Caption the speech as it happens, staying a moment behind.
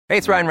Hey,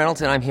 it's Ryan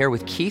Reynolds, and I'm here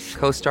with Keith,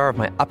 co-star of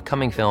my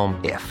upcoming film,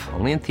 If,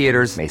 only in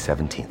theaters May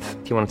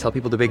 17th. Do you want to tell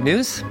people the big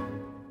news?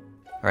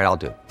 All right, I'll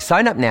do it.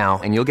 Sign up now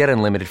and you'll get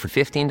unlimited for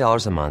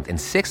 $15 a month and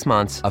 6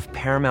 months of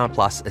Paramount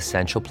Plus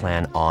Essential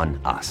Plan on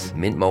us.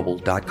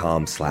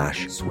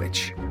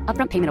 MintMobile.com/switch.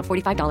 Upfront payment of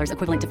 $45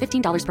 equivalent to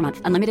 $15 per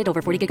month. Unlimited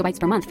over 40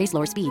 gigabytes per month. Face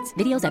lower speeds.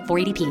 Videos at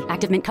 480p.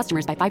 Active Mint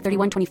customers by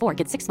 531.24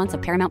 get 6 months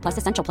of Paramount Plus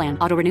Essential Plan.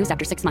 Auto renews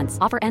after 6 months.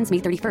 Offer ends May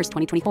 31st,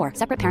 2024.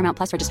 Separate Paramount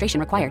Plus registration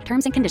required.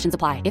 Terms and conditions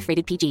apply if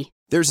rated PG.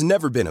 There's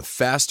never been a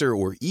faster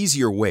or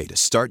easier way to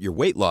start your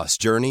weight loss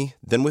journey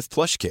than with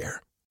PlushCare.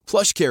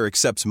 PlushCare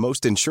accepts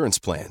most insurance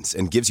plans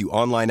and gives you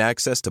online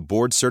access to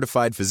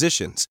board-certified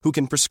physicians who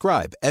can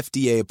prescribe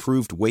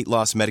FDA-approved weight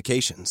loss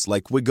medications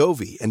like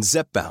Wegovy and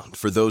Zepbound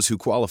for those who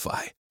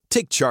qualify.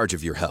 Take charge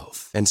of your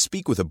health and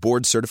speak with a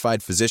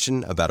board-certified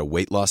physician about a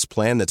weight loss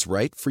plan that's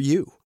right for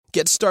you.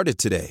 Get started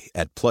today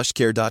at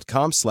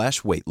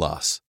plushcare.com/weight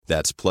loss.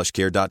 That's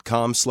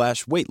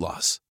plushcare.com/weight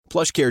loss.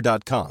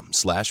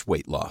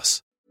 plushcare.com/weight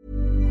loss.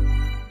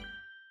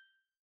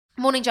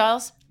 Morning,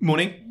 Giles.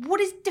 Morning.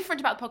 What is different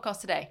about the podcast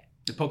today?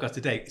 The podcast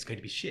today is going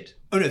to be shit.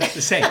 Oh no, that's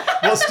the same.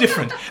 What's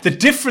different? The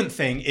different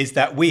thing is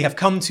that we have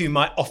come to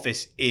my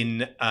office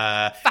in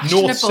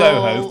North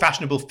Soho,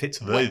 fashionable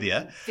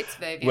Fitzrovia,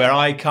 where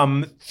I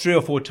come 3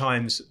 or 4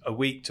 times a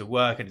week to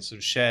work, and it's sort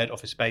of shared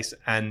office space.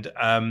 And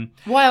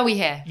why are we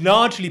here?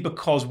 Largely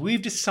because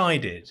we've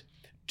decided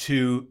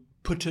to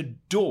put a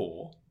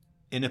door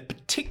in a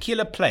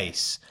particular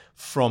place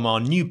from our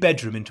new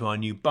bedroom into our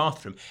new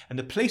bathroom. And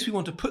the place we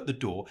want to put the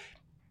door,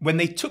 when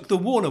they took the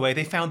wall away,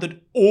 they found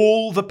that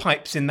all the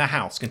pipes in the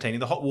house containing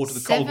the hot water, the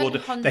cold water,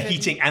 the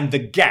heating and the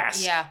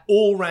gas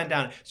all ran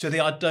down. So they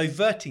are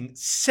diverting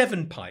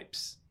 7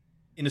 pipes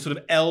in a sort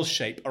of L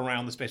shape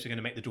around the space we're going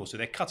to make the door. So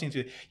they're cutting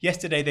through.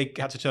 Yesterday they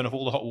had to turn off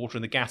all the hot water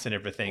and the gas and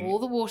everything. All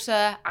the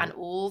water and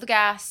all the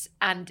gas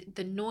and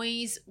the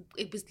noise.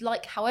 It was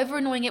like, however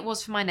annoying it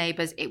was for my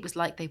neighbours, it was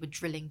like they were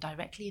drilling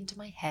directly into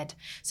my head.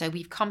 So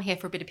we've come here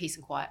for a bit of peace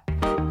and quiet.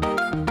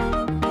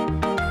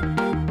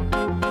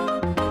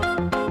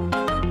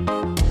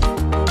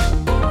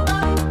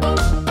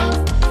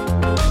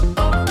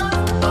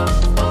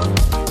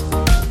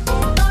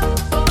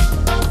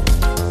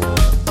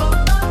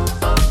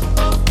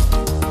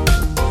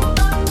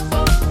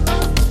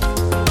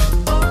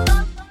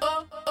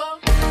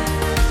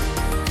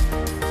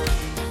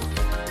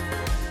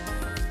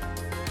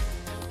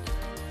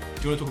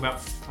 Do you want to talk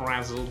about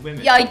frazzled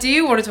women? Yeah, I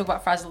do want to talk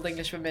about frazzled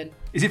English women.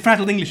 Is it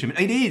frazzled English women?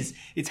 It is.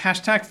 It's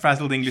hashtag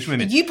frazzled English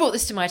women. You brought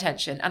this to my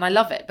attention and I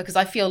love it because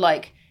I feel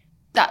like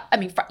that, I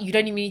mean, you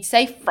don't even need to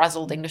say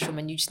frazzled English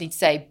woman, you just need to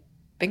say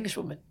English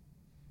woman.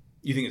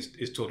 You think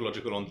it's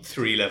tautological on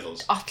 3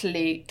 levels?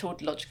 Utterly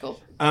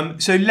tautological.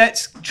 So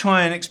let's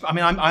try and...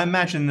 I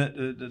imagine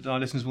that our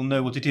listeners will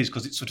know what it is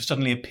because it sort of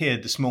suddenly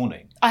appeared this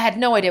morning. I had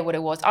no idea what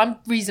it was. I'm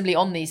reasonably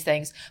on these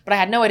things, but I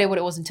had no idea what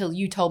it was until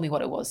you told me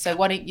what it was. So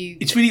why don't you...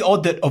 It's really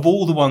odd that of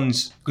all the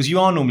ones... Because you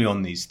are normally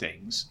on these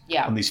things.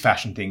 Yeah. On these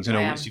fashion things. And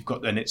always you've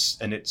got... And it's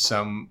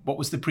what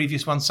was the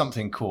previous one?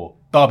 Something core.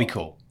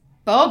 Barbiecore.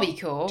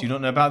 Barbiecore? Do you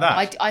not know about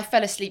that? I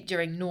fell asleep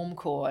during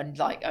Normcore and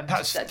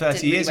that's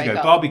 30 years ago.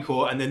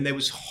 Barbiecore, and then there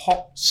was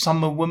Hot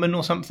Summer Woman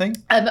or something.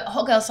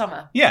 Hot Girl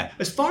Summer. Yeah.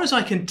 As far as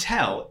I can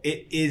tell,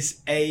 it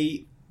is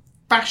a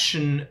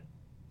fashion...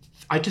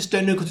 I just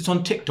don't know because it's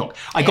on TikTok.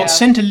 I got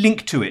sent a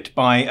link to it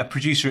by a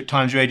producer at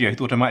Times Radio who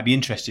thought I might be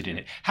interested in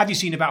it. Have you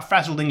seen about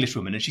frazzled English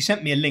women? And she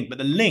sent me a link, but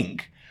the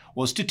link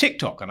was to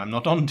TikTok, and I'm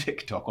not on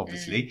TikTok,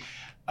 obviously.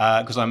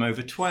 Because I'm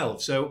over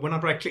 12. So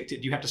whenever I clicked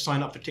it, you have to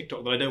sign up for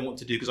TikTok that I don't want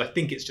to do because I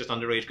think it's just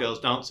underage girls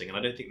dancing and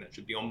I don't think that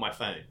should be on my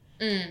phone.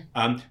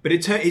 But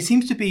it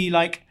seems to be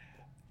like,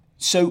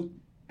 so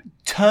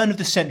turn of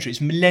the century, it's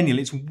millennial,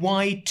 it's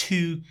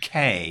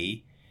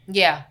Y2K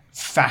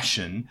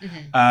fashion.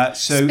 Mm-hmm.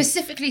 So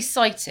specifically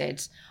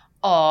cited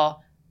are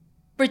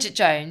Bridget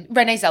Jones,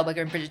 Renee Zellweger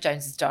in Bridget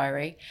Jones's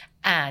Diary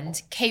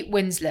and Kate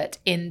Winslet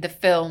in the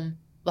film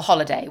The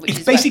Holiday, which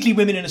is basically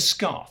women in a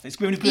scarf. It's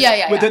women.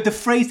 The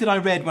phrase that I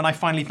read when I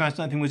finally found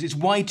something was it's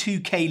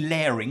Y2K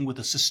layering with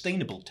a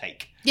sustainable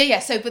take.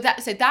 So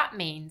that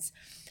means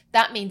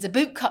a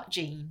boot cut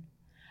jean,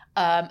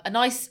 a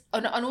nice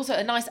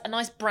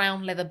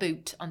brown leather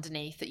boot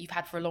underneath that you've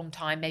had for a long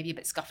time, maybe a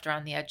bit scuffed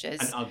around the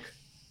edges. An UGG.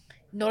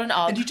 Not an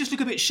UGG. And you just look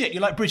a bit shit.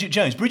 You're like Bridget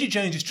Jones. Bridget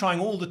Jones is trying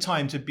all the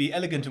time to be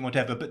elegant and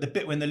whatever, but the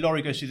bit when the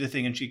lorry goes through the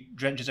thing and she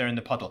drenches her in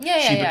the puddle,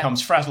 she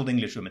becomes frazzled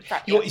English woman.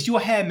 Is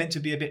your hair meant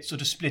to be a bit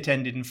sort of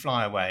split-ended and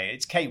fly away?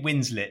 It's Kate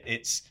Winslet.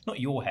 It's not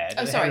your hair.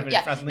 Oh, sorry.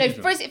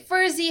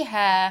 Frizzy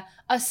hair,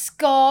 a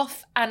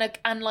scarf, and a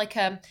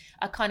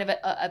kind of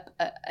a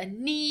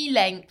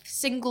knee-length,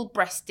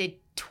 single-breasted,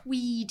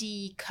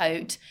 tweedy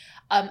coat.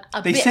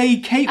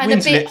 Say Kate Winslet. And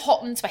a bit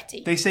hot and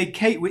sweaty. They say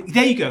Kate...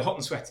 There you go, hot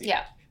and sweaty.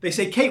 Yeah. They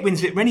say Kate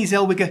Winslet, Renée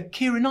Zellweger,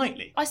 Keira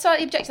Knightley. I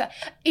slightly object to that.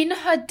 In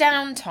her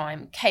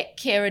downtime,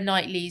 Keira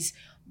Knightley's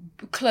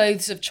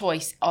clothes of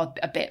choice are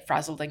a bit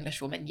frazzled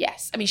English woman.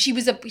 Yes, I mean she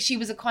was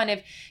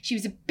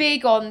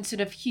big on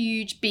sort of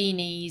huge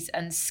beanies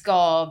and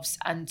scarves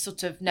and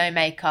sort of no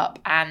makeup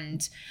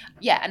and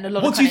a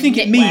lot. What of do you think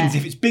it knitwear. means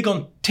if it's big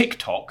on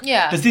TikTok?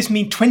 Yeah. Does this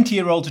mean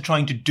 20-year-olds are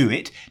trying to do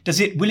it?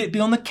 Will it be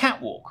on the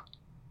catwalk?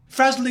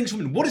 Frazzled English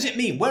woman. What does it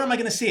mean? Where am I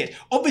going to see it?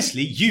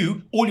 Obviously,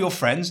 you, all your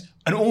friends,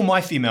 and all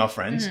my female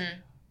friends.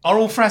 Are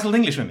all frazzled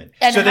English women.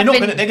 And so they're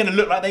going to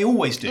look like they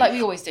always do. Like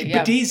we always do, yeah.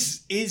 But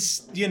is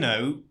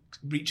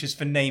reaches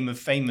for name of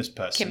famous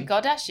person. Kim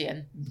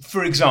Kardashian.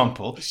 For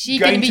example, Is she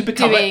going going to be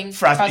become doing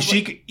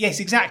frazzled? Yes,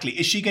 exactly.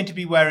 Is she going to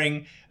be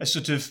wearing a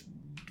sort of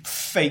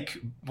fake,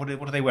 what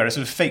do they wear? A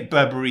sort of fake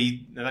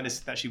Burberry, no,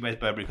 that she wears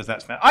Burberry because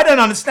that's, I don't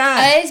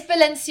understand. Is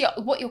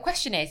Balenciaga, what your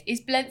question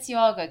is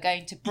Balenciaga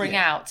going to bring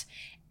out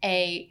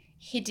a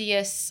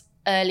hideous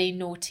early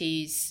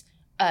noughties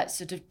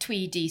sort of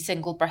tweedy,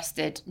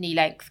 single-breasted,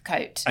 knee-length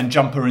coat. And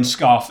jumper and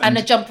scarf. And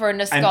a jumper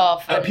and a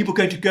scarf. And people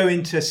going to go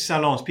into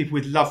salons, people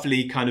with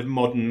lovely kind of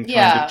modern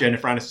kind of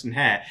Jennifer Aniston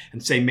hair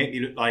and say, make me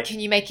look like Can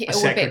you make it a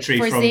all a bit secretary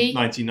from frizzy?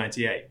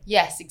 1998.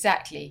 Yes,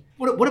 exactly.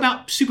 What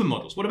about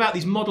supermodels? What about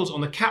these models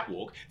on the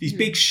catwalk? These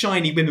big,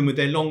 shiny women with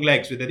their long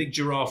legs, with their big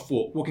giraffe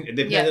walk, walking.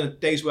 They've done a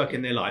day's work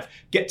in their life,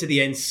 get to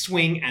the end,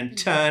 swing and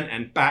turn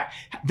and back.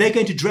 They're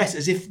going to dress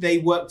as if they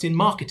worked in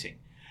marketing.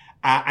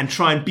 And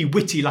try and be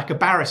witty like a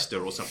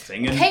barrister or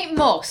something. And Kate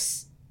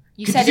Moss,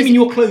 does it mean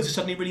your clothes are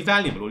suddenly really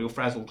valuable, or your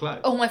frazzled clothes?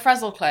 Oh, my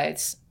frazzled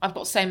clothes. I've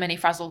got so many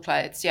frazzled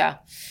clothes, yeah.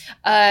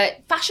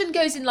 Fashion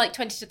goes in like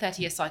 20 to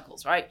 30 year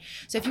cycles, right?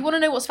 So if you want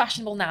to know what's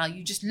fashionable now,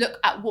 you just look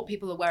at what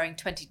people are wearing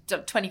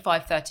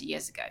 25, 30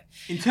 years ago.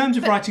 In terms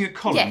of writing a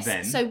column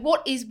then... So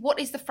what is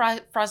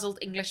the frazzled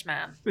English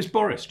man? It's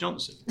Boris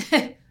Johnson.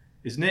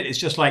 Isn't it? It's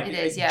just like, it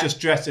is,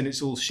 just dressed and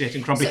it's all shit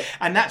and crumbly.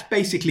 And that's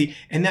basically,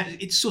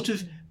 it's sort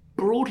of...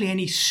 broadly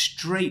any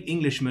straight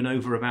Englishman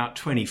over about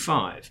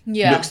 25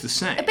 looks the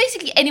same.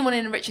 Basically anyone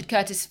in a Richard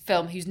Curtis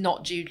film who's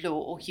not Jude Law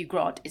or Hugh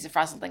Grant is a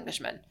frazzled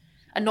Englishman.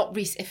 And not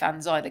Rhys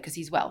Ifans either, because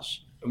he's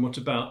Welsh. And what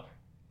about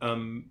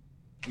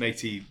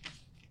matey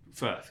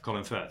Firth,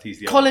 Colin Firth? He's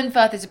the Colin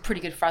Firth is a pretty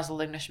good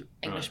frazzled Englishman.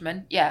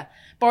 Right. Yeah.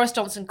 Boris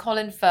Johnson,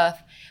 Colin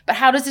Firth. But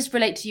how does this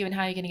relate to you and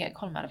how are you going to get a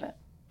column out of it?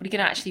 What are you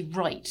going to actually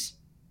write?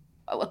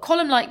 A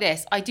column like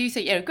this, I do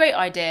think, great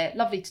idea,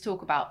 lovely to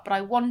talk about, but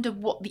I wonder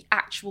what the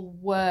actual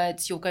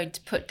words you're going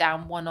to put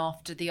down one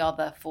after the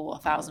other for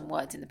 1,000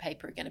 words in the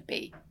paper are going to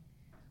be.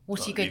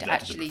 What are you going to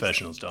actually... Leave that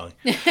to the professionals, darling.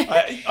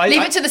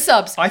 Leave it to the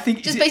subs. I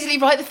think... Just basically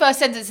write the first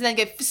sentence and then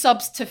go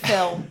subs to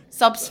Phil.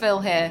 Subs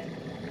Phil here.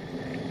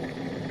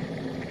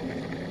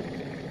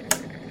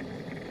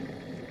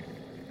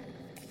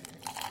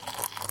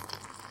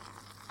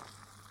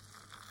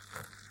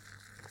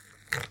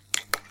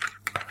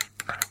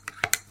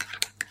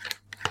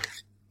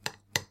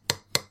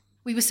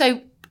 We were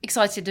so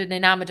excited and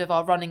enamoured of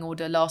our running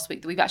order last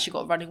week that we've actually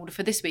got a running order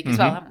for this week as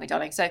well, haven't we,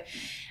 darling? So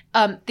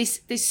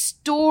this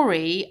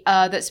story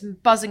that's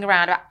buzzing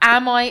around about,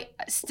 am I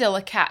still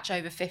a catch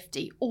over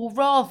 50? Or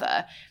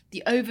rather,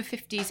 the over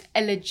 50s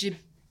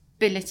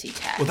eligibility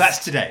test. Well,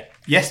 that's today.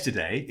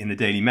 Yesterday, in the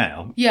Daily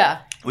Mail,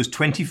 it was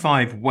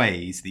 25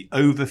 ways the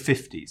over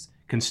 50s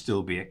can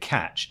still be a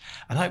catch.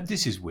 And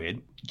this is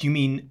weird. Do you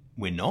mean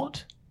we're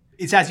not?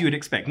 It's as you would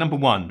expect. Number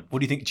one, what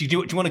do you think? Do you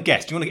want to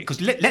guess? Because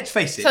let's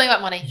face it. Something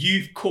about money.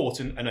 You've caught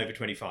an over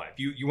 25.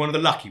 You're one of the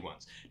lucky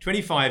ones.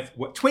 25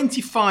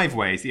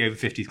 ways the over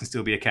 50s can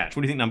still be a catch.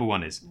 What do you think number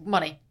one is?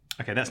 Money.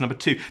 Okay, that's number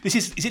two.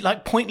 Is it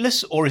like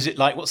pointless, or is it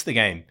like, what's the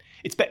game?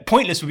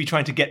 Pointless would be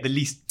trying to get the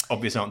least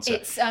obvious answer.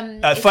 It's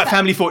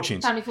Family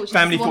Fortunes. Family Fortunes.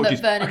 Family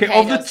Fortunes. Okay,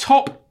 of the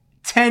top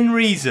 10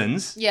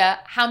 reasons. Yeah,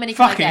 how many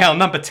can fucking hell,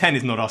 number 10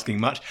 is not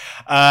asking much.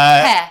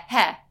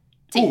 Hair.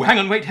 Oh, hang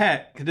on, wait,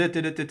 hair. Wait, hang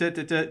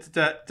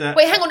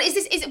on.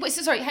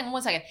 Sorry, hang on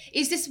 1 second.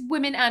 Is this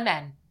women and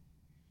men?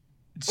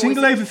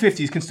 Single over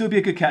 50s can still be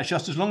a good catch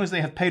just as long as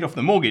they have paid off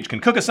the mortgage, can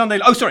cook a Sunday...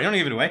 Oh, sorry, don't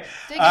give it away.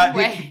 Don't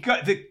give it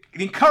away.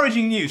 The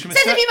encouraging news from...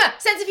 Sense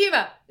of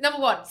humour. Number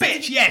one.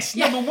 Bitch, yes,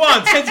 number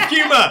one, sense of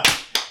humour.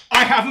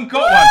 I haven't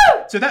got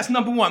one. So that's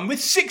number one, with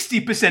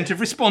 60% of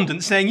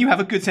respondents saying you have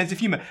a good sense of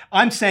humour.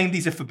 I'm saying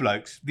these are for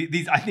blokes.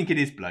 I think it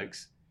is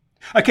blokes.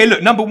 Okay,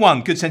 look, number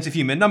one, good sense of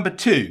humour. Number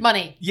two...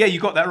 money. Yeah, you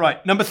got that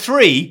right. Number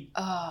three...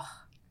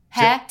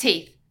 hair,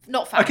 teeth,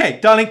 not fat. Okay,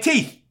 darling,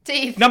 teeth.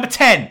 Number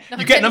 10.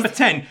 You get number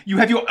 10. You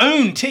have your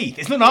own teeth.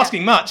 It's not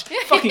asking much.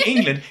 Fucking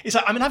England. It's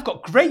like, I've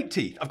got great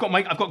teeth. I've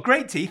got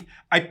great teeth.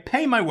 I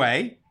pay my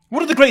way.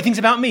 What are the great things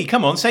about me?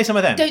 Come on, say some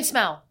of them. Don't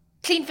smell.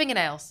 Clean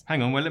fingernails.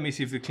 Hang on, well, let me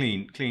see if they're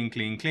clean. Clean.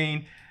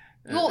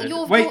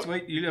 Wait.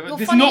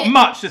 There's not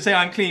much to say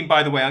I'm clean,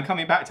 by the way. I'm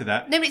coming back to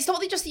that. No, but it's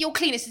not just that you're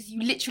clean. It's that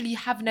you literally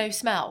have no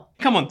smell.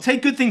 Come on, say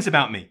good things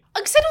about me.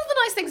 I said all the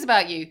nice things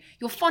about you.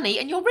 You're funny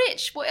and you're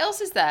rich. What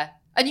else is there?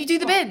 And you do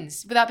the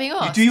bins without being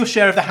asked. You do your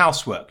share of the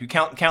housework. You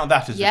count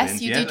that as the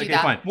bins. Yes, you do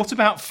that. Fine. What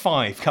about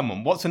 5? Come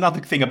on. What's another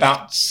thing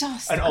about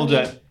an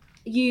older...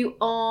 You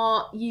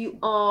are.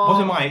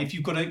 What am I? If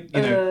you've got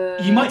a,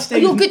 you might stay.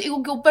 You're with good.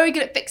 You're very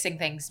good at fixing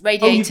things.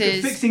 Radiators,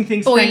 you're fixing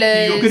things. boilers.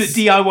 Thank you. You're good at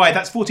DIY.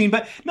 That's 14.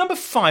 But number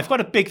 5,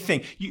 quite a big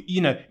thing.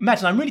 You know,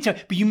 imagine I'm really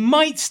terrible, but you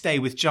might stay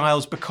with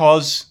Giles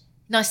because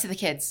Nice to the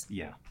kids.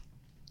 Yeah.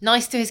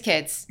 Nice to his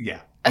kids. Yeah.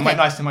 Am I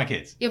nice to my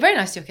kids? You're very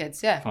nice to your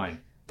kids. Yeah. Fine.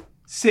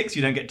 6,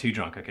 you don't get too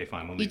drunk. Okay,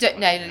 fine. You don't.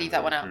 No, leave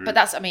that one out. But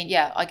that's. I mean,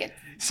 yeah, I get.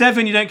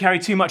 7, you don't carry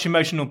too much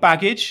emotional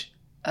baggage.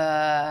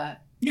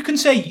 You can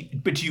say,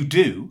 but you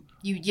do.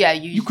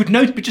 You could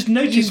notice, but just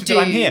notice that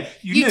I'm here.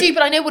 You do,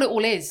 but I know what it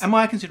all is. Am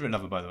I a considerate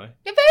lover, by the way?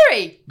 You're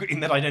very.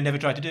 In that I don't never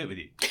try to do it with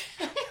you.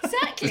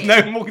 Exactly.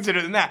 There's no more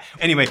considerate than that.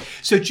 Anyway,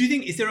 so do you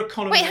think, is there a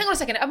column... Wait, hang on a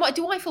second.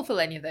 Do I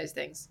fulfil any of those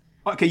things?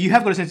 Okay, you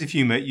have got a sense of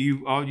humour.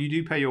 You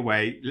do pay your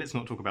way. Let's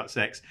not talk about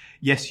sex.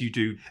 Yes, you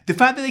do. The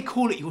fact that they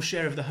call it your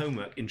share of the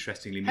homework,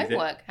 interestingly...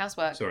 Housework.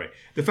 Sorry.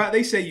 The fact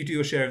they say you do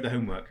your share of the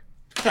homework...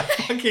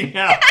 Fucking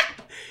hell.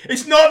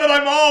 It's not that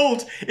I'm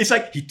old. It's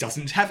like, he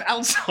doesn't have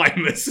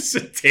Alzheimer's. It's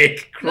a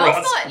dick.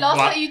 Last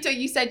night you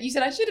said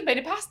I should have made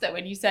a pasta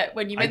when you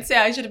meant to say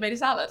I should have made a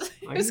salad.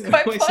 It was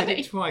quite funny. I said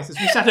it twice. As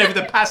we sat over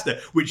the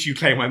pasta, which you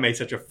claim I made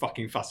such a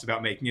fucking fuss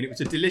about making, and it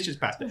was a delicious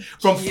pasta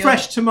from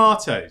fresh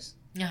tomatoes.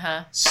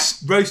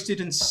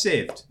 Roasted and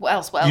sieved. What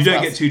else? You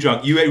don't get too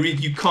drunk.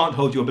 You can't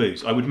hold your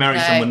booze. I would marry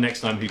someone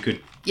next time who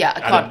could. Yeah,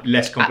 I can't.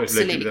 Less complex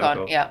Absolutely with can't.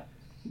 alcohol. Yeah.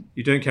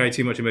 You don't carry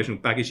too much emotional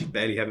baggage. You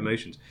barely have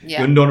emotions. Yeah.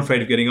 You're not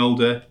afraid of getting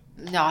older.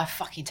 No, I'm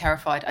fucking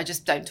terrified. I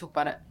just don't talk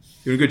about it.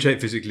 You're in good shape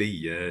physically.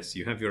 Yes,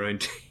 you have your own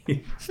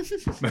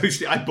teeth.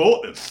 Mostly, I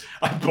bought them.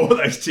 I bought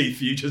those teeth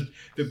for you just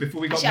before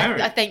we got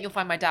married. I think you'll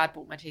find my dad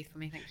bought my teeth for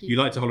me. Thank you. You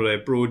like to holiday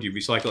abroad. You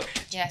recycle.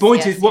 Yes,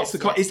 Point is,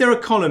 is there a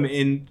column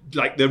in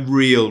like the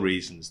real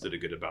reasons that are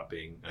good about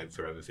being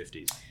for over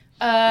 50s?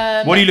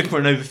 What are you looking for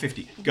in over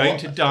 50? Going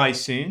to die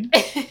soon.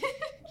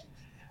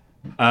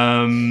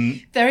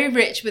 Very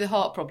rich with a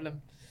heart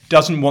problem.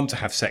 Doesn't want to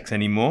have sex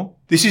anymore.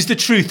 This is the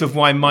truth of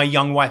why my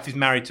young wife is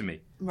married to me.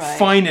 Right.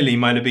 Finally,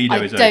 my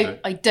libido is over.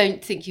 I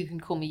don't think you can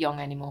call me young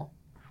anymore.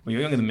 Well,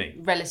 you're younger than me.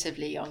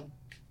 Relatively young.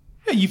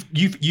 Yeah,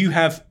 you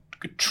have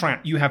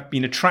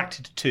been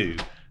attracted to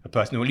a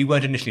person. Well, you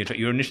weren't initially attracted.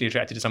 You were initially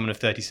attracted to someone of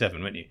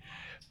 37, weren't you?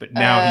 But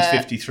now he's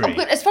 53.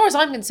 But as far as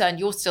I'm concerned,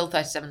 you're still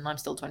 37 and I'm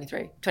still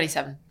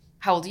 27.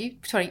 How old are you?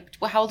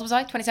 How old was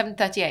I? 27,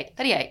 38.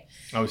 38.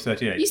 I was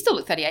 38. You still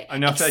look 38. I'm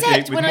now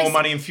 38 with more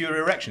money and fewer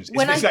erections.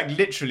 It's like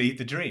literally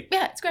the dream.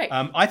 Yeah, it's great.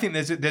 I think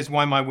there's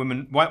why my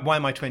woman, why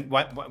my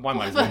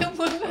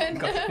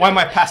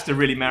pastor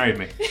really married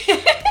me.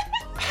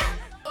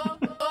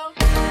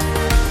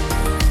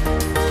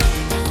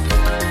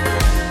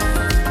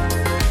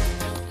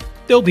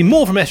 There'll be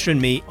more from Esther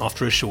and me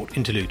after a short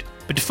interlude.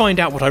 But to find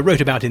out what I wrote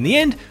about in the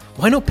end,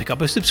 why not pick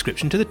up a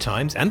subscription to The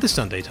Times and The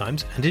Sunday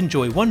Times and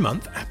enjoy 1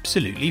 month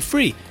absolutely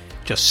free?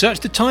 Just search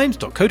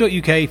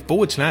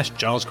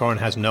thetimes.co.uk/Giles Coren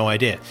has no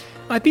idea.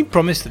 I've been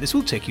promised that this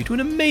will take you to an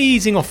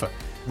amazing offer,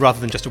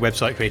 rather than just a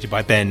website created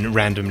by Ben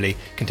randomly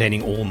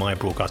containing all my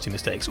broadcasting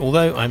mistakes.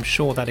 Although I'm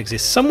sure that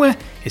exists somewhere,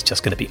 it's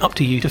just going to be up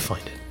to you to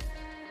find it.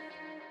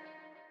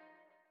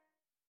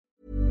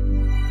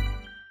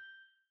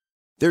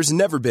 There's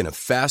never been a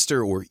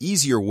faster or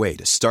easier way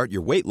to start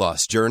your weight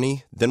loss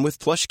journey than with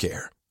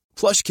PlushCare.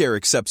 PlushCare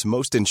accepts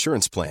most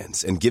insurance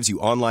plans and gives you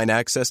online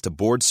access to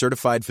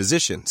board-certified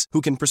physicians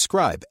who can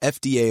prescribe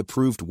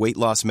FDA-approved weight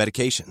loss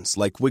medications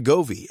like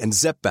Wegovy and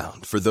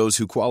Zepbound for those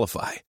who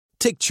qualify.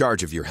 Take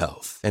charge of your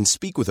health and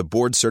speak with a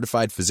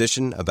board-certified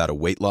physician about a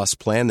weight loss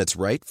plan that's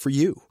right for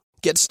you.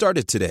 Get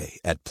started today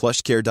at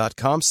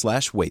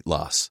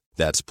plushcare.com/weight-loss.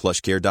 That's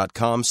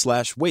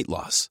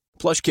plushcare.com/weight-loss.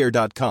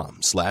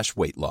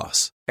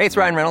 plushcare.com/weight-loss. Hey, it's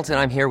Ryan Reynolds, and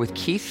I'm here with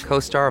Keith,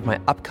 co-star of my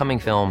upcoming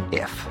film,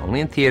 If, only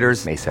in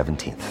theaters May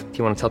 17th. Do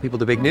you want to tell people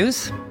the big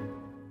news?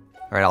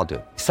 All right, I'll do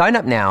it. Sign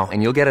up now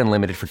and you'll get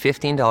unlimited for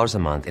 $15 a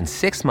month and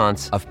 6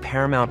 months of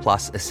Paramount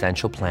Plus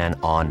Essential Plan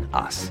on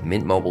us.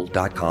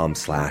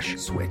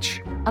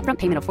 MintMobile.com/switch. Upfront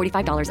payment of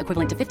 $45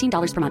 equivalent to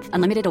 $15 per month.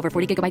 Unlimited over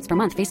 40 gigabytes per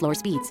month. Face lower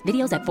speeds.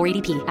 Videos at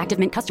 480p. Active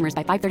Mint customers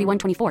by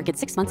 531.24 get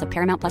 6 months of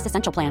Paramount Plus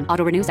Essential Plan.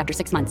 Auto renews after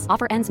 6 months.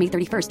 Offer ends May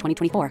 31st,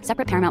 2024.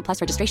 Separate Paramount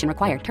Plus registration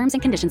required. Terms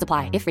and conditions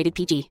apply if rated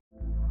PG.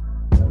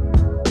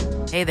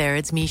 Hey there,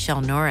 it's Michelle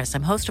Norris.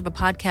 I'm host of a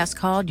podcast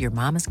called Your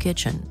Mama's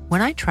Kitchen.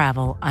 When I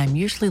travel, I'm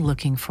usually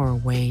looking for a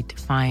way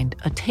to find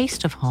a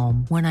taste of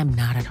home when I'm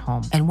not at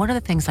home. And one of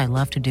the things I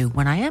love to do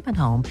when I am at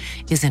home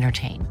is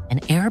entertain.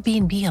 And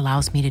Airbnb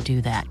allows me to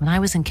do that. When I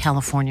was in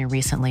California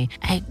recently,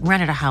 I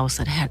rented a house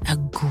that had a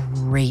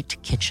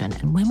great kitchen.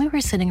 And when we were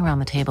sitting around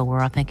the table, we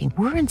were all thinking,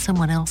 we're in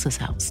someone else's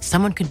house.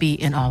 Someone could be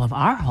in all of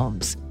our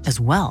homes as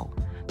well.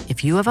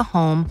 If you have a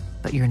home,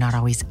 but you're not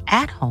always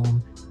at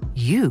home,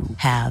 you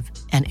have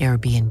an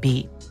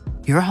Airbnb.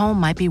 Your home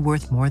might be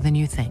worth more than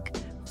you think.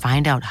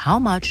 Find out how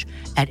much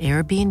at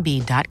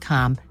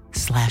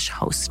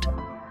airbnb.com/host.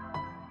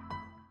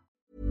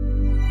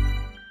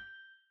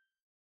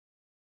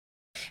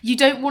 You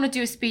don't want to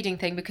do a speeding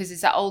thing because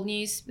it's that old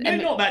news. No,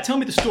 not that. Tell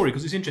me the story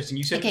because it's interesting.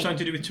 You said it was something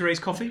to do with Therese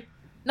Coffey?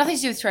 Nothing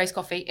to do with Therese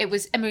Coffey. It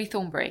was Emily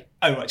Thornberry.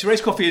 Oh, right.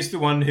 Therese Coffey is the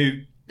one who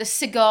the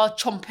cigar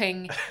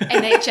chomping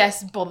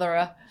NHS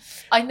botherer.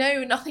 I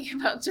know nothing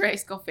about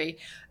Therese Coffey.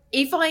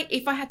 If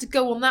I had to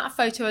go on that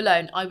photo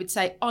alone, I would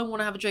say I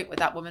want to have a drink with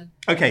that woman.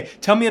 Okay,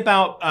 tell me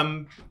about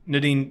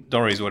Nadine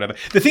Dorries or whatever.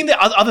 The thing that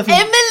other thing.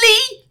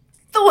 Emily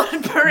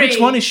Thornberry. Which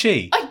one is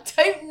she? I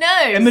don't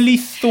know. Emily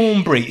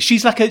Thornberry.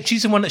 She's like a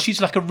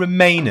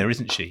Remainer,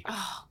 isn't she?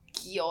 Oh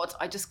God,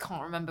 I just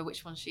can't remember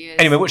which one she is.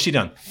 Anyway, what's she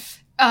done?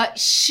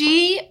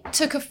 She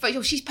took a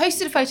photo. She's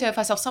posted a photo of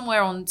herself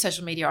somewhere on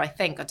social media, I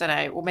think. I don't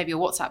know, or maybe a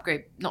WhatsApp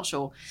group. Not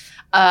sure.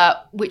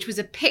 Which was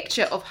a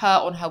picture of her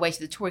on her way to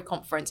the Tory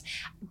conference.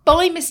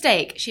 By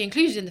mistake, she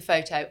included in the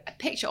photo a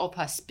picture of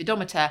her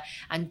speedometer,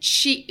 and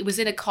she was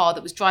in a car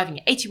that was driving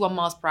at 81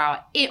 miles per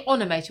hour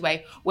on a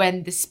motorway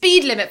when the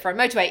speed limit for a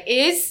motorway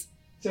is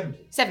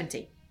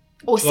 70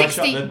 or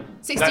 60.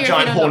 60 that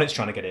giant hornet's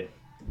trying to get in.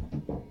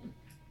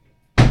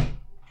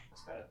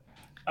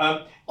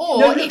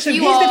 Here's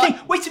the thing.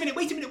 Wait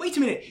a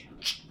minute.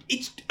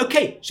 It's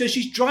okay. So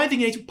she's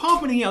driving it. Apart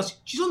from anything else,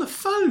 she's on the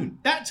phone.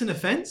 That's an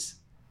offence.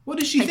 What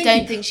does she think? I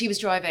don't think she was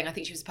driving. I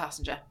think she was a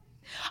passenger.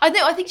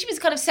 I think she was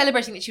kind of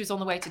celebrating that she was on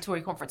the way to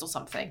Tory conference or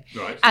something.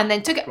 Right. And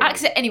then took an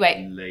accident.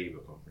 Anyway. Labour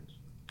conference.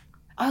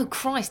 Oh,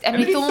 Christ.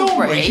 Emily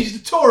Thornberry.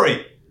 She's the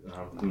Tory.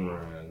 I'm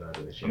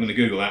going to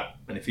Google that.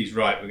 And if he's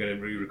right, we're going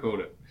to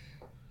re-record it.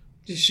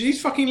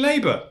 She's fucking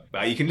Labour.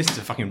 Well, you can listen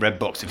to fucking Red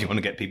Box if you want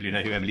to get people who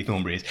know who Emily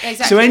Thornberry is.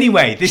 Exactly. So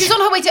anyway, she's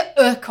on her way to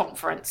a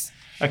conference.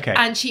 Okay.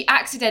 And she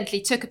accidentally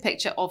took a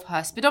picture of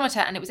her speedometer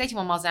and it was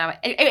 81 miles an hour.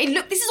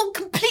 Look, this is all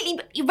completely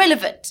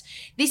irrelevant.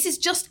 This is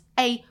just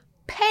a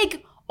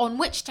peg on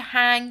which to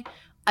hang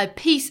a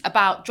piece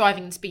about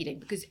driving and speeding,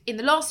 because in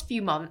the last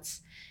few months,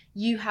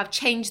 you have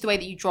changed the way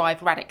that you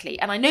drive radically.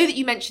 And I know that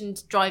you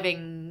mentioned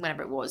driving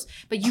whenever it was,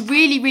 but you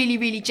really, really,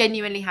 really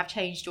genuinely have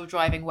changed your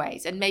driving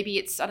ways. And maybe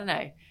it's, I don't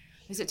know,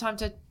 is it time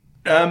to...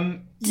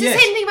 Does it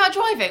say anything about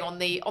driving on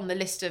the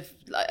list of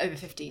over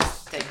 50s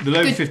thing? The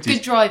over 50s.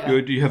 Good driver.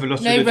 You have a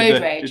lot no of...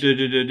 road rage.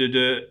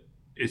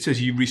 It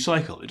says you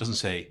recycle. It doesn't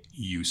say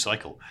you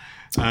cycle.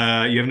 You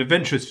have an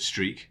adventurous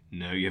streak.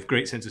 No. You have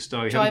great sense of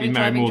style. You haven't been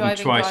married more than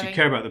twice. You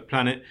care about the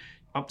planet.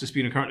 Up to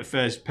speed on current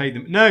affairs. Pay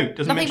them. No.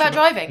 Doesn't Nothing about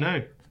driving?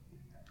 No.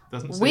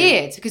 Doesn't say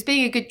Weird, because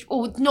being a good,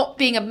 or not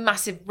being a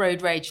massive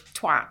road rage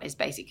twat is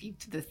basically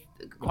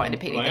quite an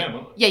appealing thing. I am,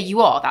 aren't I? Yeah,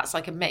 you are. That's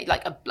like but no,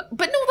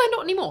 they're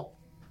not anymore.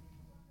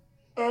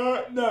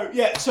 No,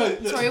 yeah.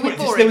 So Sorry, are we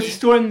boring there was a you?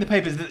 story in the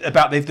papers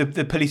about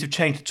the police have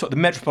changed. The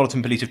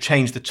Metropolitan Police have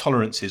changed the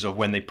tolerances of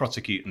when they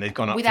prosecute, and they've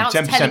gone up Without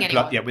from 10% telling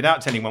anyone. Yeah, without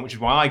telling anyone, which is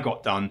why I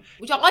got done.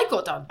 Which I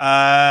got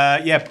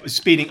done.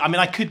 Speeding. I mean,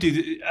 I could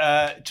do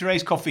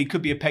Therese Coffey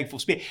could be a peg for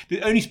speed.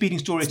 The only speeding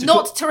story is It's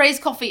not Therese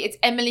Coffey, it's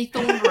Emily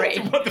Thornberry.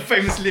 What the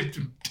famous Lib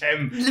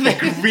Dem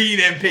Green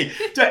MP,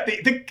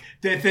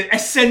 the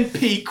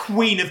SNP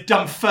Queen of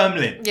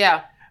Dunfermline.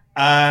 Yeah.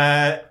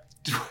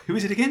 Who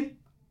is it again?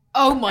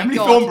 Oh my Emily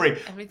God. Thornberry.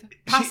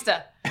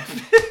 Pasta.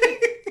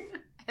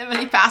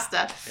 Emily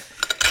Pasta.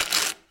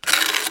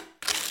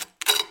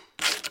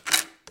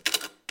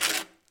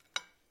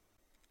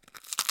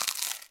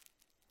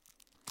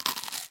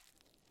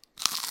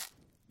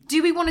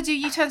 Do we want to do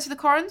U-turns for the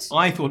Corrans?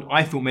 I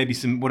thought maybe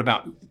some. What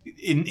about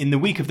in the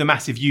week of the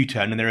massive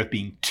U-turn, and there have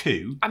been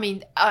two. I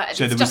mean, So it's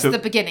there was just the- the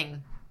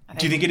beginning. I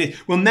Do you think it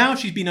is? Well, now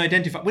she's been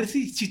identified. Well,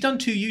 she's done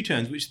two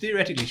U-turns, which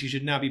theoretically she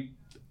should now be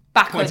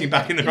pointing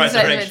back in the right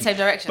direction. The same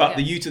direction. But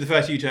yeah. the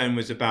first U-turn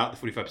was about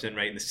the 45%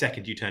 rate, and the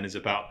second U-turn is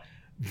about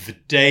the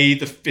day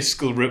the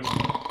fiscal.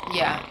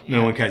 Yeah.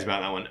 No one cares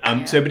about that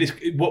one. So, but it's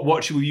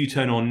what she will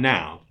U-turn on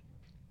now.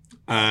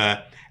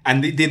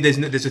 And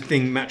there's a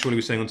thing Matt Chorley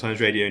was saying on Times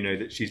Radio,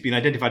 that she's been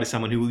identified as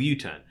someone who will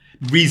U-turn.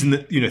 Reason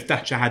that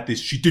Thatcher had this,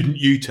 she didn't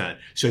U-turn,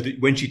 so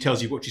that when she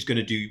tells you what she's going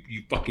to do,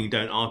 you fucking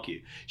don't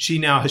argue. She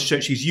now has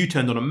shown she's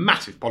U-turned on a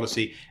massive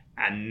policy,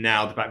 and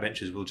now the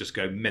backbenchers will just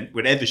go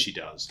whatever she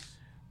does.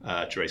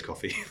 Therese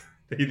Coffey.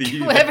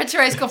 Whatever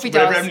Therese Coffey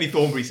does. Whatever Emily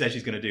Thornberry says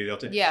she's going to do, they'll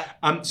do. Yeah.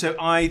 So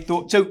I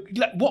thought. So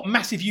what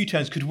massive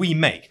U-turns could we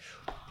make?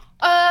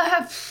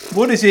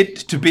 What is it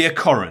to be a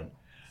Corran?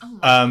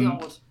 Oh my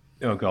God.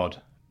 Oh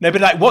God. No,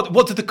 but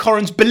what do the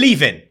Corrans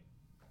believe in?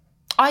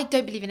 I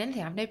don't believe in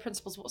anything. I have no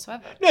principles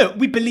whatsoever. No,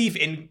 we believe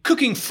in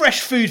cooking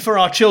fresh food for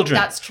our children.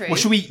 That's true. Well,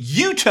 should we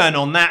U-turn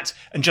on that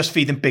and just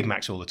feed them Big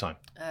Macs all the time?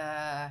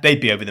 They'd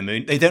be over the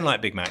moon. They don't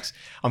like Big Macs.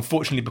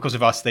 Unfortunately, because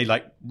of us, they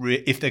like,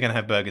 if they're going to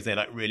have burgers, they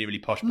like really, really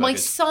posh burgers. My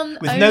son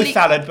with no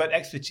salad, but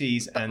extra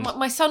cheese. And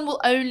my son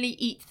will only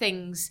eat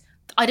things.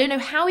 I don't know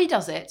how he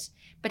does it,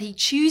 but he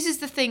chooses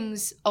the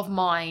things of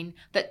mine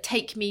that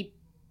take me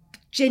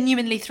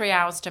genuinely 3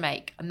 hours to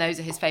make, and those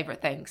are his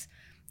favourite things.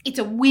 It's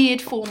a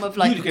weird form of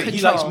control. He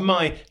likes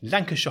my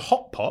Lancashire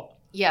hot pot.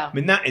 Yeah. I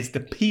mean, that is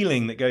the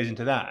peeling that goes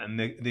into that, and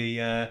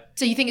the.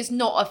 So you think it's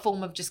not a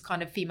form of just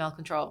kind of female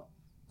control?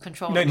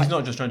 No, he's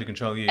not just trying to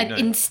control you. An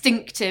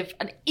instinct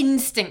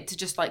to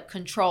just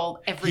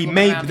control everyone. He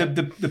made around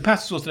the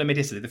pasta sauce that I made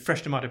yesterday, the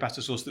fresh tomato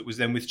pasta sauce that was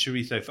then with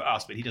chorizo for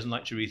us, but he doesn't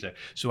like chorizo,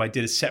 so I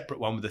did a separate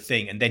one with the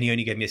thing, and then he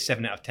only gave me a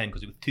 7 out of 10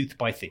 because it was tooth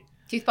bitey.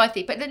 Tooth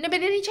bitey, but then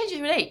he changed it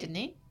to an 8, didn't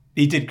he?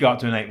 He did go up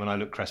to an 8 when I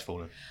looked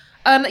crestfallen.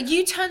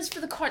 U-turns for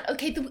the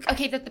Corinthians.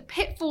 Okay, the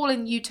pitfall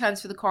in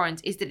U-turns for the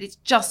Corinthians is that it's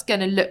just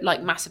going to look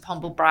like massive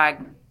humble brag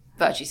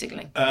virtue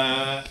signalling.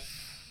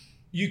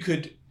 You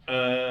could,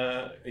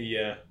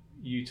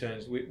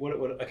 U-turns.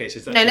 What? Okay, so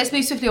that's... No, let's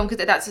move swiftly on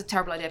because that's a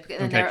terrible idea.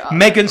 Because okay.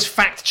 Meghan's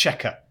fact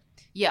checker.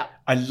 Yeah.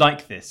 I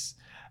like this.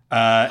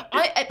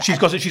 She's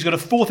got a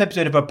 4th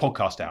episode of her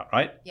podcast out,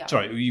 right? Yeah.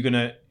 Sorry, are you going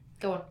to...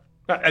 Go on.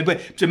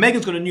 So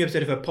Meghan's got a new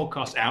episode of her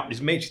podcast out.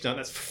 It's made she's done.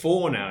 That's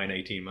 4 now in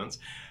 18 months.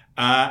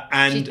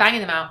 And she's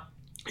banging them out.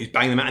 He's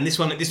banging them out. And this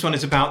one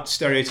is about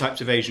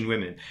stereotypes of Asian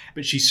women.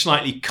 But she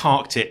slightly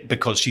carked it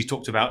because she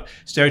talked about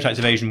stereotypes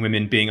of Asian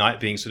women being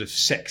sort of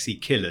sexy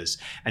killers.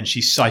 And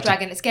she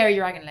cited... Scary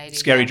Dragon Lady.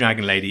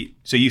 Dragon Lady.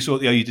 So you saw...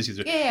 you just...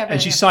 Yeah.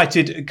 And she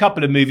cited a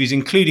couple of movies,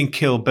 including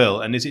Kill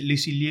Bill. And is it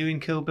Lucy Liu in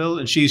Kill Bill?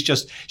 And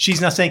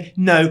she's now saying,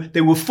 no,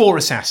 there were 4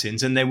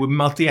 assassins and they were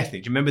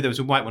multi-ethnic. Do you remember there was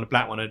a white one, a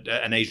black one,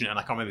 an Asian, and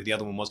I can't remember who the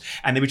other one was.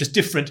 And they were just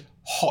different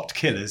hot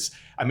killers.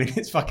 I mean,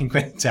 it's fucking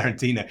Quentin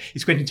Tarantino.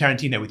 It's Quentin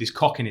Tarantino with his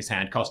cock in his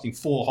hand, casting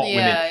 4 hot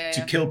women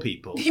to kill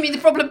people. You mean the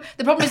problem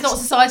is not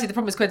society, the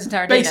problem is Quentin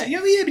Tarantino.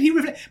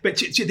 Basically,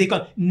 but they've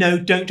gone, no,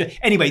 don't do...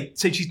 Anyway,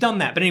 so she's done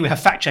that. But anyway, her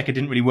fact checker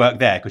didn't really work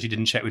there because she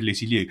didn't check with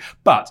Lucy Liu.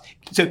 But,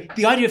 so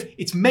the idea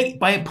of...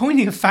 by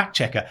appointing a fact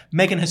checker,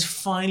 Meghan has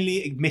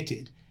finally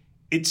admitted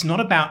it's not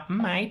about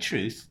my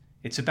truth.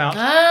 It's about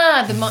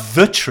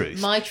the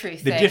truth. My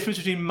truth. The difference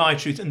between my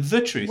truth and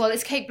the truth. Well,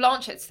 it's Kate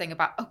Blanchett's thing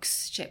about... Oh,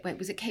 shit. Wait,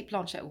 was it Kate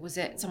Blanchett or was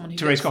it someone who...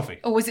 Therese Coffey.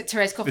 Or was it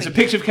Therese Coffey? There's a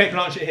picture of Kate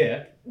Blanchett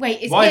here.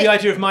 Wait, the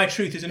idea of my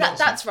truth is a nonsense?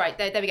 That's right.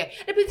 There we go.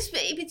 No, but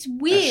it's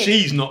weird. Now,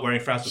 she's not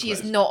wearing frazzled clothes. She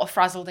is not a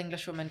frazzled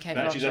Englishwoman, Kate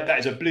Blanchett. That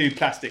is a blue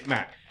plastic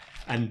mat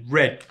and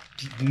red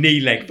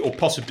knee-length or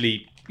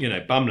possibly...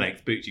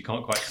 bum-length boots. You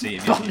can't quite see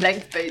it.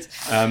 Bum-length boots.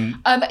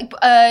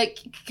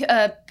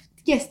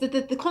 Yes,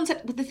 the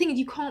concept, but the thing is,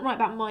 you can't write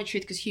about my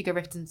truth because Hugo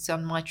Rifton's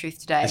done my truth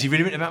today. Has he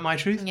really written about my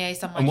truth? Yeah, he's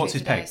done my and truth what's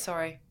his today. pay?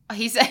 Sorry,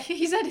 he said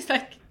it's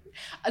like,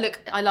 look,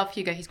 I love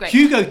Hugo. He's great.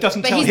 Hugo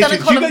doesn't tell his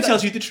truth. Hugo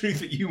tells you the truth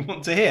that you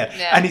want to hear,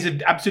 yeah. And he's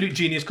an absolute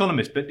genius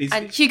columnist.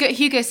 And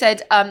Hugo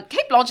said,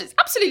 Kate Blanchett's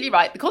absolutely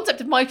right. The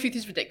concept of my truth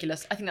is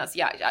ridiculous. I think that's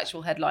the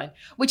actual headline,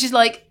 which is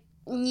like,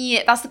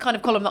 yeah, that's the kind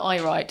of column that I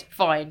write.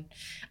 Fine.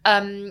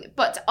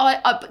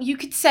 But you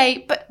could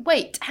say, but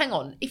wait, hang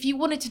on. If you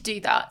wanted to do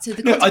that, so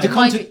the concept of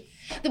my truth.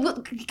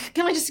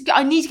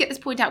 I need to get this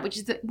point out, which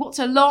is that what's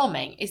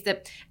alarming is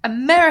that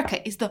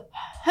America is the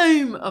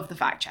home of the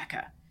fact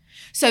checker.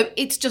 So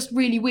it's just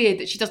really weird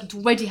that she doesn't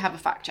already have a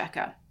fact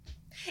checker.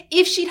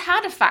 If she'd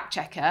had a fact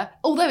checker,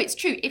 although it's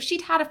true, if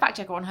she'd had a fact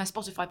checker on her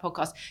Spotify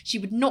podcast, she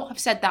would not have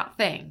said that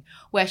thing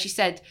where she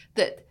said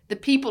that the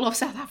people of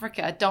South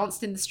Africa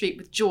danced in the street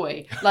with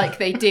joy like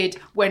they did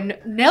when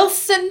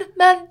Nelson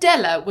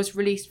Mandela was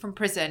released from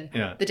prison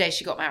the day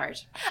she got married.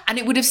 And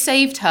it would have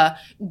saved her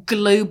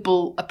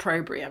global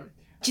opprobrium.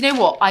 Do you know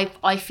what?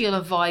 I feel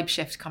a vibe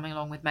shift coming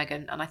along with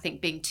Meghan, and I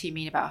think being too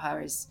mean about her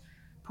is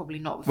probably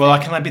not the thing.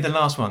 Well, can I be the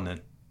last one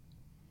then?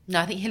 No,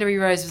 I think Hillary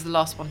Rose was the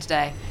last one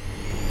today.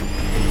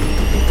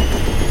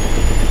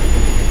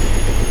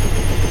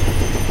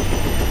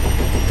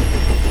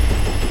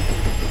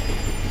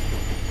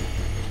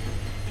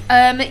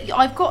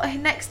 I've got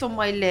next on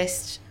my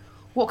list,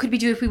 what could we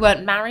do if we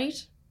weren't married?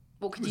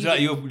 What could Is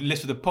that your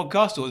list for the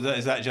podcast, or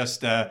is that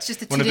just,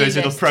 just one of those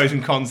little pros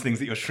and cons things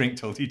that your shrink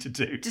told you to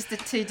do? Just a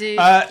to-do.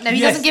 No,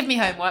 he doesn't give me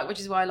homework, which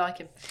is why I like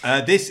him.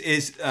 This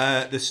is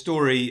the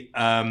story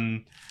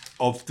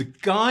of the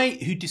guy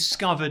who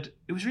discovered...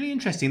 It was really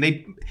interesting.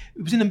 It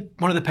was in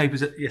one of the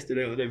papers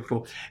yesterday or the day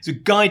before. So a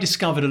guy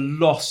discovered a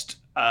lost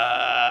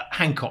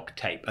Hancock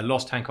tape, a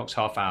lost Hancock's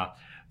Half Hour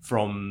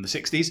from the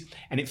 60s,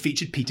 and it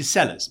featured Peter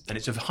Sellers, and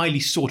it's a highly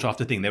sought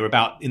after thing. They were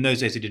in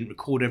those days they didn't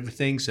record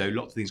everything, so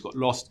lots of things got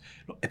lost,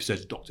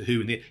 episodes of Doctor Who,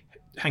 and the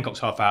Hancock's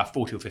Half Hour,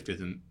 40 or 50 of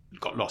them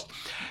got lost.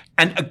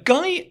 And a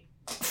guy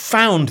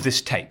found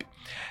this tape,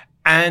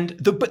 and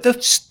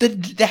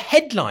the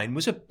headline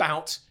was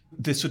about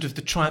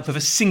the triumph of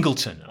a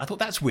singleton. And I thought,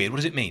 that's weird, what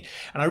does it mean?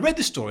 And I read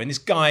the story, and this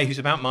guy who's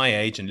about my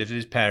age and lives with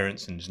his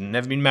parents and has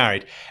never been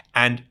married,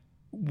 and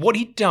what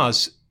he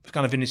does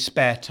kind of in his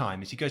spare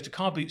time is he goes to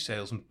car boot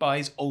sales and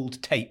buys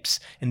old tapes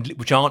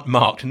which aren't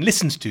marked and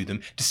listens to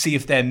them to see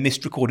if they're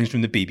missed recordings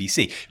from the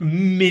BBC.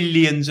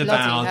 Millions of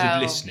hours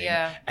of listening.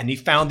 Yeah. And he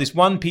found this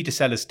one Peter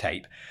Sellers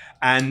tape,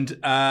 and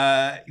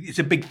it's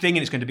a big thing,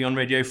 and it's going to be on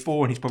Radio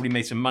 4, and he's probably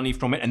made some money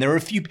from it. And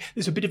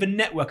there's a bit of a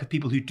network of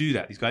people who do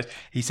that, these guys.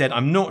 He said,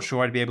 I'm not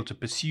sure I'd be able to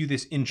pursue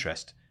this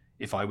interest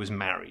if I was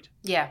married.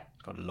 Yeah.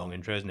 It's got a long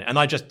intro, isn't it? And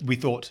we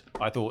thought,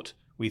 what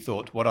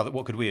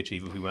could we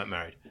achieve if we weren't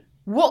married?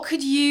 What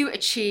could you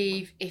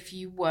achieve if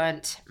you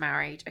weren't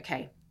married?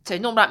 Okay, so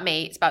not about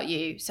me, it's about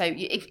you. So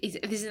if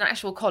this is an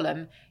actual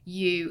column,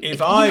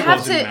 if I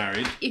wasn't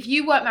married, if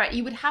you weren't married,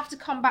 you would have to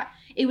come back.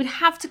 It would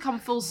have to come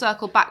full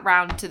circle back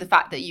round to the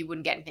fact that you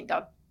wouldn't get anything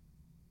done.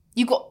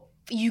 You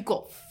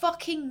got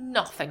fucking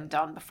nothing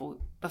done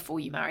before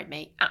you married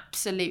me.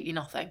 Absolutely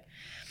nothing.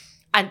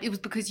 And it was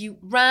because you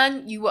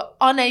were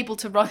unable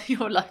to run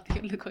your life.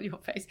 Look on your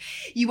face.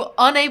 You were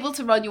unable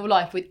to run your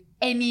life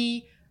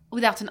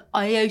without an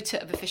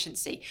iota of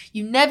efficiency.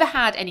 You never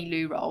had any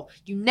loo roll.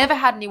 You never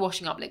had any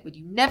washing up liquid.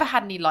 You never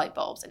had any light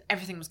bulbs, and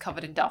everything was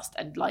covered in dust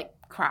and like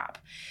crap.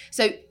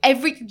 So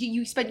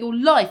you spent your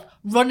life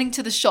running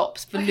to the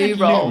shops for loo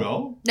roll. Loo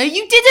roll? No,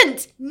 you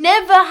didn't.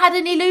 Never had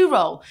any loo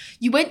roll.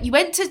 You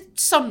went to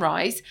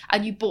Sunrise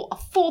and you bought a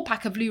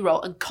 4-pack of loo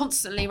roll and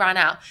constantly ran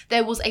out.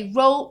 There was a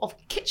roll of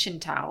kitchen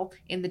towel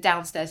in the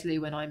downstairs loo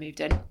when I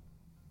moved in.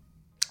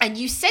 And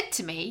you said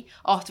to me,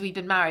 after we'd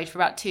been married for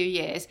about 2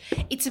 years,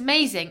 it's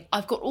amazing,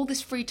 I've got all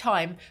this free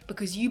time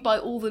because you buy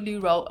all the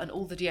loo roll and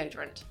all the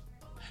deodorant.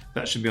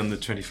 That should be on the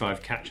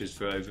 25 catches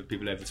for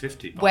people over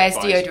 50. Where's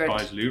deodorant?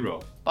 Buys loo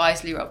roll.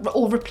 Buys loo roll.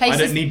 Or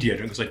replaces... I don't need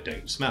deodorant because I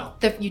don't smell.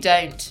 You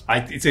don't.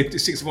 It's a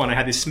 6 of 1. I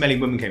had this smelling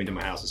woman came into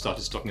my house and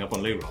started stocking up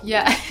on loo roll.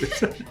 Yeah.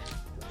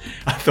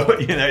 I thought,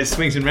 it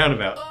swings and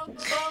roundabouts.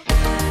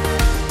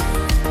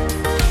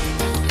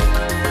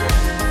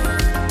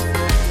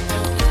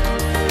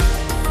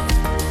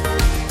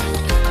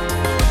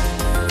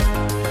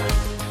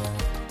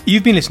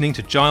 You've been listening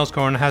to Giles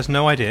Coren Has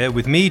No Idea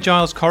with me,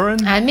 Giles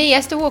Coren. And me,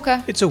 Esther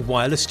Walker. It's a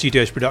Wireless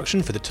Studios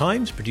production for The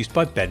Times, produced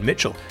by Ben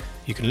Mitchell.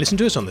 You can listen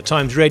to us on the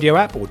Times radio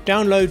app or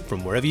download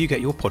from wherever you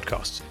get your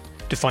podcasts.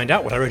 To find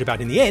out what I wrote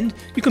about in the end,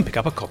 you can pick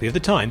up a copy of The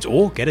Times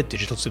or get a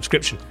digital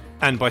subscription.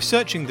 And by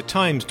searching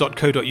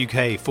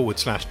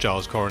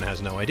thetimes.co.uk/Giles Coren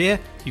Has No Idea,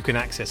 you can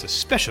access a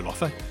special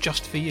offer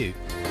just for you.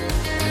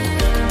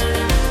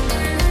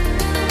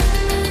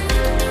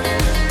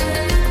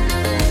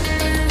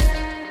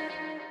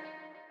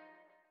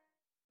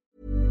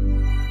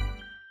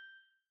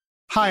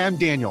 Hi, I'm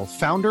Daniel,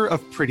 founder of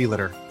Pretty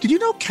Litter. Did you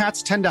know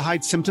cats tend to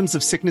hide symptoms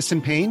of sickness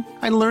and pain?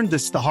 I learned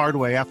this the hard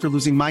way after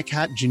losing my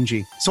cat,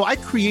 Gingy. So I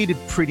created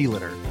Pretty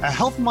Litter, a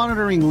health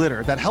monitoring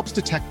litter that helps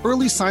detect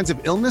early signs of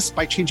illness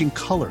by changing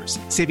colors,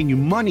 saving you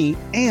money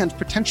and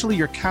potentially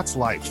your cat's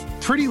life.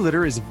 Pretty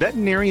Litter is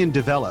veterinarian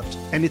developed,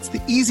 and it's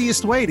the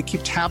easiest way to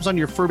keep tabs on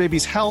your fur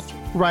baby's health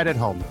right at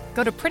home.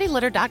 Go to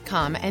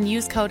prettylitter.com and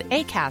use code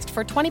ACAST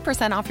for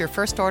 20% off your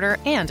first order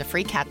and a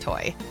free cat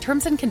toy.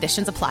 Terms and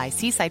conditions apply.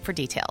 See site for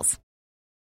details.